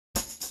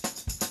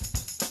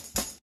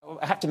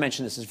I have to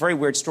mention this. It's a very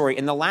weird story.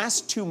 In the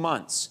last 2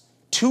 months,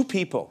 2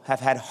 people have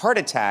had heart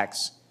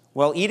attacks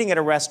while eating at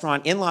a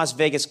restaurant in Las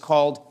Vegas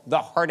called the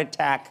Heart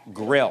Attack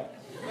Grill.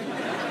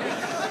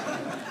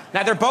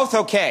 Now, they're both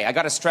okay. I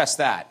got to stress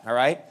that, all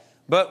right?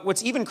 But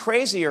what's even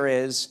crazier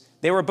is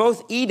they were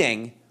both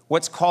eating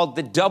what's called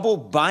the double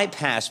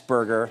bypass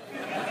burger.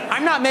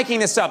 I'm not making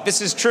this up. This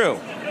is true.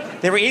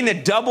 They were eating the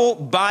double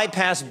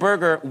bypass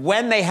burger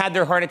when they had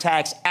their heart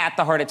attacks at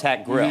the Heart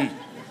Attack Grill.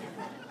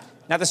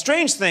 Now, the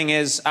strange thing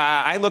is,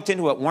 I looked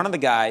into it. One of the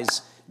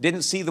guys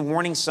didn't see the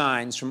warning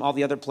signs from all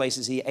the other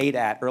places he ate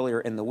at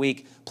earlier in the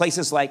week.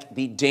 Places like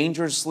the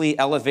dangerously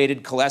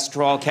elevated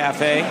cholesterol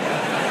cafe,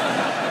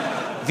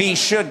 the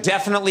should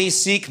definitely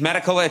seek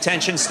medical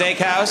attention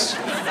steakhouse,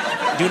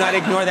 do not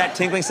ignore that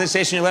tingling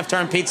sensation in your left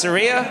arm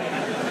pizzeria,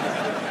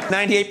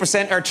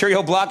 98%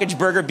 arterial blockage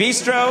burger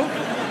bistro.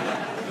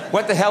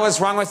 What the hell is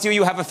wrong with you?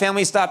 You have a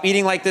family, stop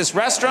eating like this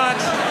restaurant.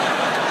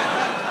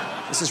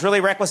 This is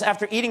really reckless.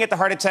 After eating at the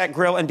Heart Attack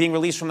Grill and being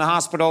released from the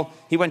hospital,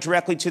 he went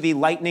directly to the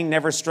Lightning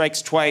Never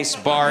Strikes Twice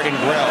Bar and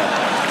Grill,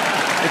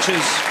 which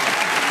is